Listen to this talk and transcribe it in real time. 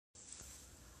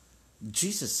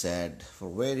Jesus said, "For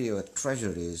where your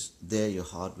treasure is, there your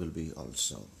heart will be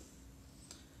also."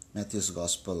 Matthew's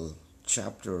Gospel,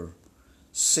 chapter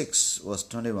 6, verse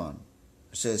 21.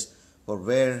 It says, "For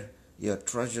where your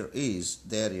treasure is,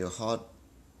 there your heart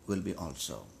will be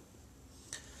also."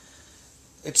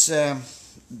 It's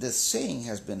This saying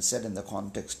has been said in the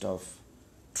context of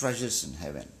treasures in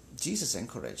heaven. Jesus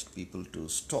encouraged people to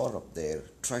store up their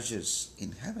treasures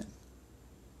in heaven.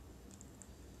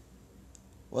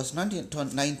 Verse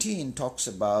 19 talks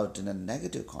about, in a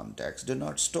negative context, "Do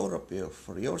not store up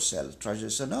for yourselves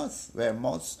treasures on earth, where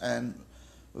moths and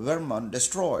vermin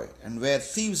destroy, and where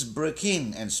thieves break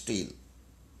in and steal."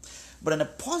 But in a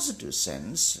positive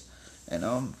sense, you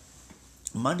know,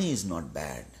 money is not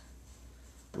bad,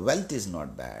 wealth is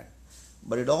not bad,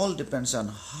 but it all depends on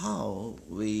how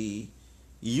we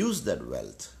use that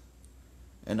wealth.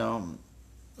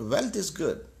 Wealth is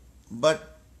good, but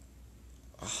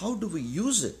how do we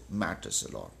use it matters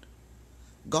a lot.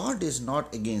 God is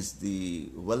not against the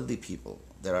wealthy people.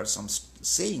 There are some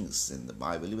sayings in the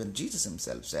Bible. Even Jesus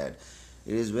himself said,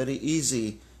 "It is very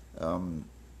easy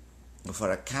for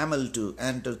a camel to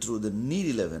enter through the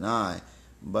needle of an eye,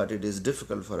 but it is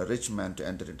difficult for a rich man to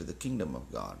enter into the kingdom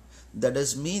of God." That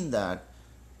does mean that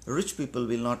rich people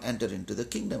will not enter into the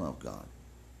kingdom of God.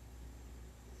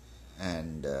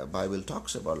 And Bible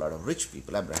talks about a lot of rich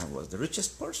people. Abraham was the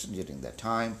richest person during that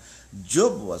time.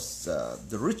 Job was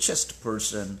the richest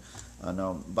person.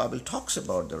 Bible talks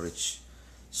about the rich.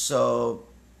 So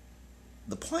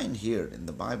the point here in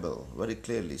the Bible very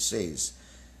clearly says,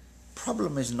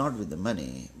 problem is not with the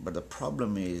money, but the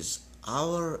problem is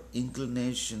our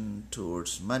inclination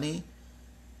towards money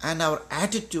and our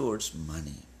attitude towards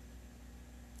money.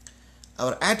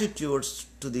 Our attitudes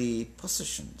to the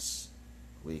possessions.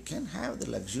 We can have the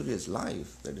luxurious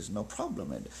life, there is no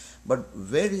problem in it. But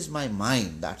where is my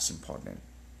mind? That's important.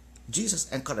 Jesus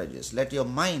encourages, let your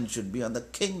mind should be on the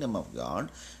kingdom of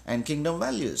God and kingdom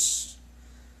values.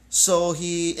 So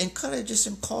he encourages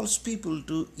and calls people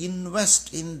to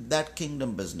invest in that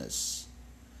kingdom business.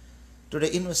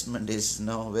 Today investment is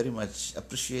now very much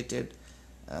appreciated,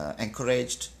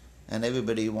 encouraged, and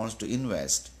everybody wants to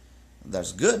invest.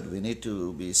 That's good. We need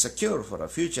to be secure for our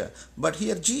future. But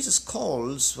here Jesus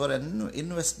calls for an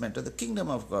investment in the kingdom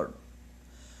of God.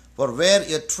 For where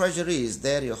your treasure is,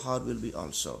 there your heart will be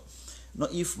also. Now,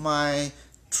 if my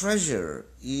treasure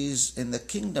is in the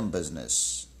kingdom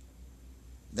business,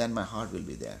 then my heart will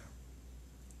be there.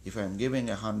 If I am giving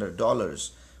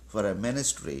 $100 for a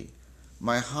ministry,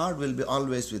 my heart will be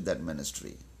always with that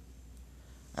ministry.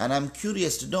 And I'm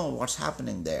curious to know what's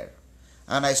happening there.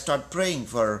 And I start praying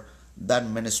for that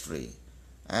ministry,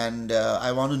 and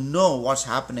I want to know what's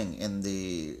happening in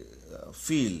the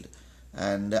field,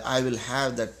 and I will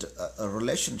have that a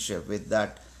relationship with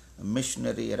that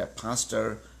missionary or a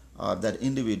pastor or that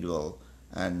individual,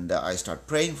 and I start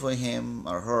praying for him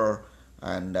or her,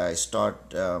 and I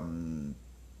start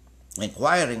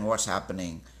inquiring what's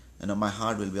happening. My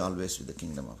heart will be always with the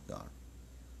kingdom of God.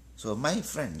 So my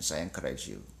friends, I encourage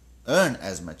you, earn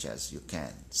as much as you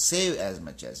can, save as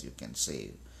much as you can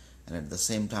save, and at the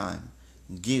same time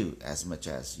give as much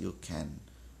as you can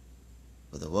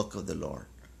for the work of the Lord,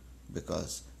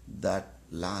 because that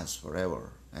lasts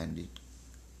forever and it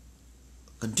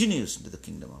continues into the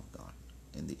kingdom of God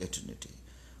in the eternity.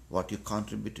 What you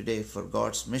contribute today for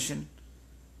God's mission,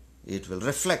 it will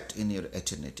reflect in your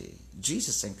eternity.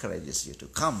 Jesus encourages you to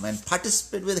come and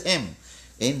participate with him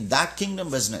in that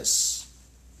kingdom business.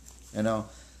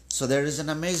 So there is an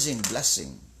amazing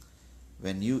blessing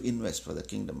when you invest for the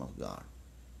kingdom of God,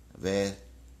 where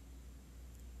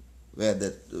let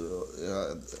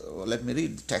me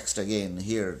read the text again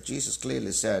here. Jesus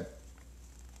clearly said,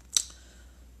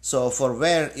 "So for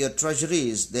where your treasure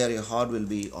is, there your heart will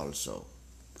be also."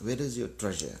 Where is your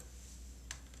treasure?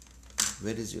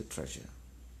 Where is your treasure?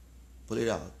 Pull it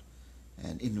out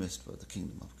and invest for the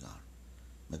kingdom of God.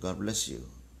 May God bless you,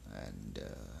 and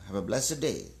have a blessed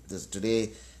day.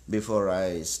 Today, before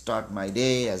I start my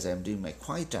day, as I'm doing my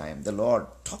quiet time, the Lord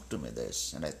talked to me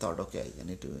this, and I thought, okay, I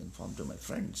need to inform to my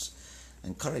friends,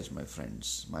 encourage my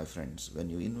friends. When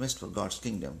you invest for God's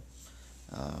kingdom,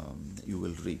 you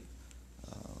will reap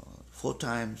 4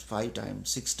 times, 5 times,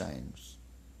 6 times.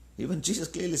 Even Jesus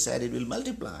clearly said it will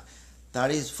multiply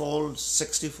 30-fold,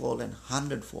 60-fold, and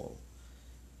 100-fold.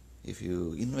 If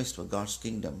you invest for God's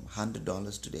kingdom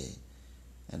 $100 today,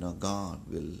 God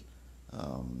will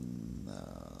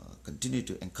continue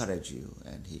to encourage you,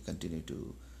 and he continue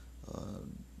to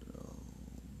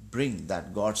bring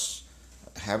that God's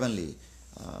heavenly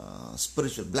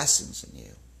spiritual blessings in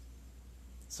you.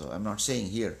 So I'm not saying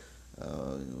here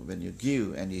when you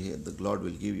give and the Lord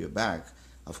will give you back.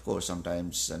 Of course,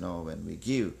 sometimes when we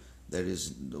give,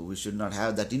 we should not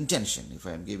have that intention. If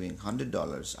I am giving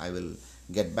 $100, I will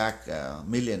get back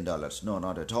 $1,000,000. No,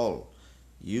 not at all.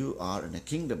 You are in a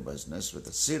kingdom business with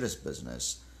a serious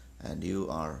business, and you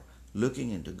are looking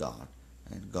into God,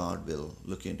 and God will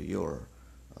look into your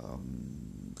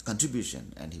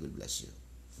contribution, and He will bless you.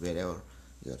 Where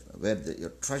your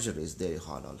treasure is, there your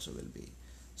heart also will be.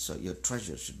 So your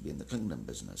treasure should be in the kingdom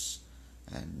business,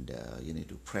 and you need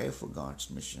to pray for God's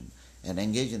mission and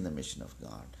engage in the mission of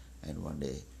God, and one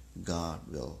day God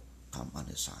will come on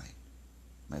your side.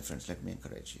 My friends, let me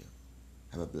encourage you.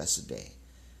 Have a blessed day,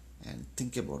 and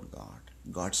think about God,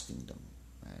 God's kingdom,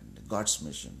 and God's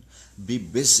mission. Be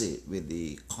busy with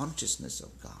the consciousness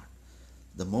of God.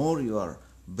 The more you are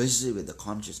busy with the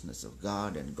consciousness of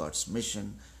God and God's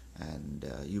mission, and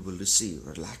you will receive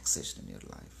relaxation in your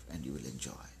life, and you will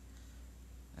enjoy.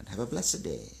 And have a blessed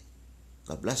day.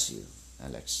 God bless you,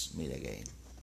 and let's meet again.